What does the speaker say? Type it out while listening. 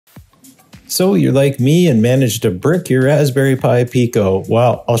So you're like me and managed to brick your Raspberry Pi Pico.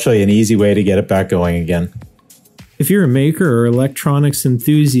 Well, I'll show you an easy way to get it back going again. If you're a maker or electronics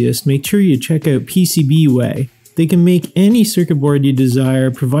enthusiast, make sure you check out PCBWay. They can make any circuit board you desire,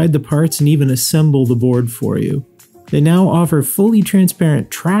 provide the parts, and even assemble the board for you. They now offer fully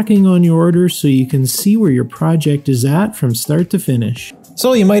transparent tracking on your order so you can see where your project is at from start to finish.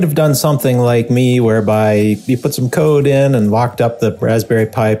 So you might have done something like me whereby you put some code in and locked up the Raspberry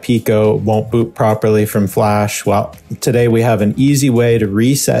Pi Pico, won't boot properly from flash. Well, today we have an easy way to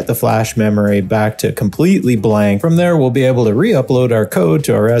reset the flash memory back to completely blank. From there, we'll be able to re-upload our code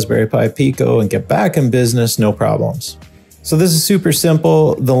to our Raspberry Pi Pico and get back in business, no problems. So this is super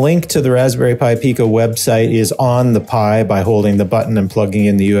simple. The link to the Raspberry Pi Pico website is on the Pi by holding the button and plugging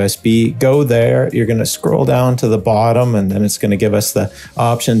in the USB. Go there, you're going to scroll down to the bottom, and then it's going to give us the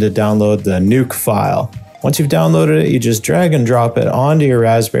option to download the nuke file. Once you've downloaded it, you just drag and drop it onto your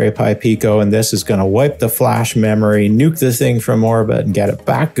Raspberry Pi Pico, and this is going to wipe the flash memory, nuke the thing from orbit, and get it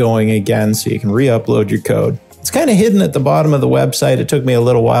back going again so you can re-upload your code. It's kind of hidden at the bottom of the website. It took me a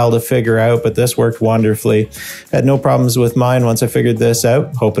little while to figure out, but this worked wonderfully. Had no problems with mine once I figured this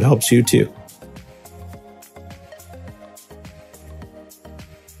out. Hope it helps you too.